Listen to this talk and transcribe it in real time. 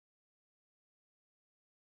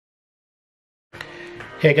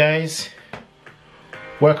Hey guys,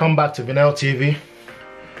 welcome back to Vinyl TV.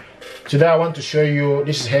 Today I want to show you,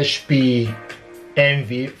 this is HP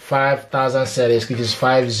Envy 5000 series, which is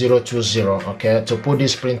 5020. Okay, to put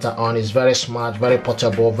this printer on is very smart, very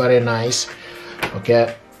portable, very nice.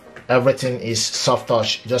 Okay, everything is soft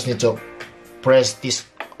touch. You just need to press this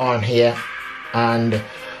on here and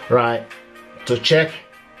right to check,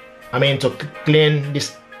 to clean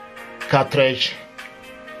this cartridge,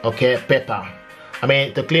 okay, paper.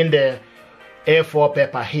 To clean the A4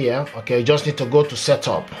 paper here, okay, you just need to go to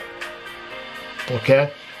setup.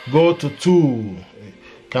 Okay, go to tool. You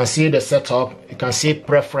can see the setup, you can see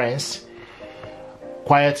preference.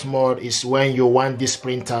 Quiet mode is when you want this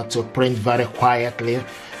printer to print very quietly.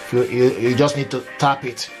 You just need to tap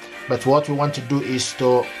it. But what we want to do is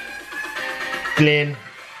to clean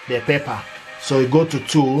the paper. So you go to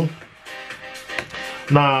tool.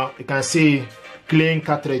 Now you can see clean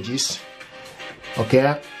cartridges.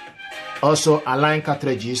 Okay, also align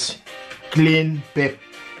cartridges, clean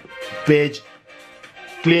page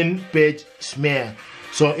smear.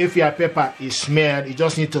 So if your paper is smeared, you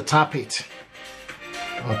just need to tap it.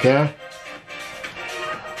 Okay,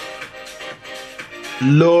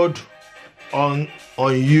 load on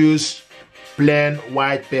unused plain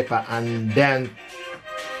white paper and then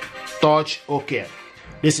touch OK.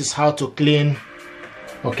 This is how to clean.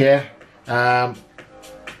 Okay,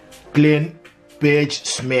 clean page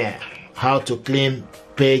smear. How to clean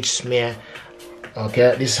page smear.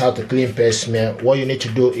 Okay, this is how to clean page smear. What you need to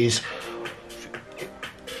do is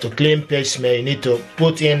to clean page smear, you need to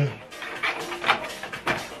put in,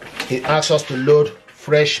 it asks us to load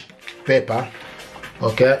fresh paper.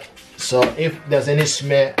 Okay, so if there's any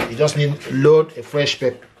smear, you just need to load a fresh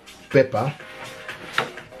paper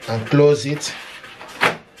and close it.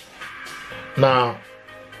 Now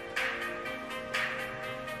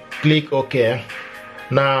click OK.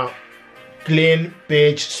 Now clean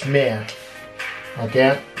page smear.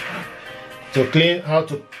 Okay, to clean, how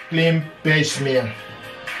to clean page smear.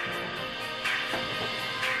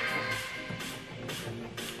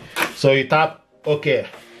 So you tap OK.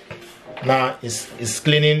 Now it's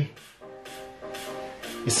cleaning.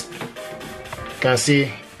 You can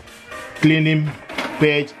see cleaning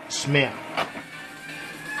page smear.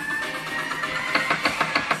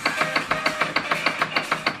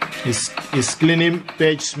 It's cleaning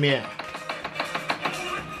page smear.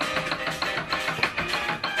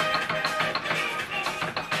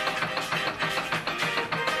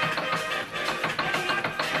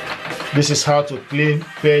 This is how to clean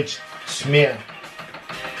page smear.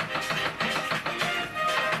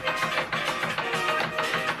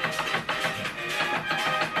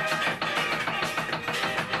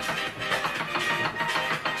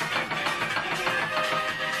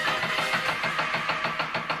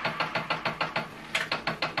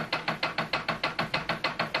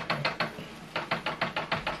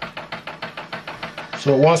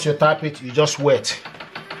 So once you tap it, you just wait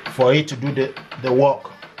for it to do the work.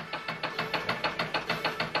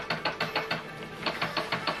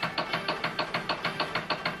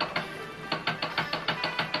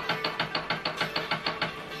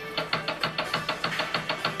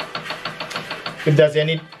 If there's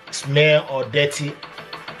any smear or dirty,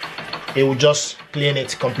 it will just clean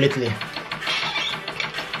it completely.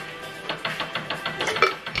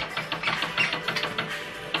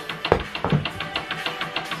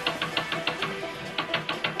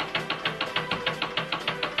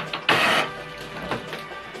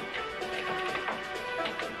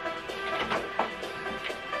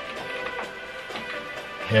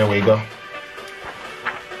 Here we go.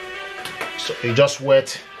 So you just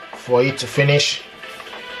wait for it to finish.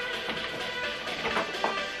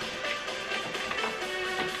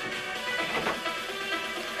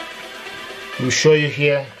 We'll show you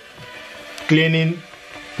here cleaning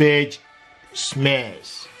page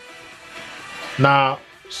smears. Now,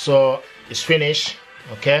 so it's finished.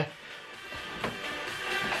 Okay,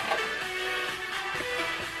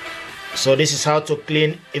 so this is how to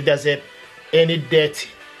clean. If there's any dirt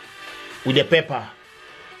with the paper,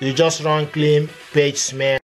 you just run clean page smear.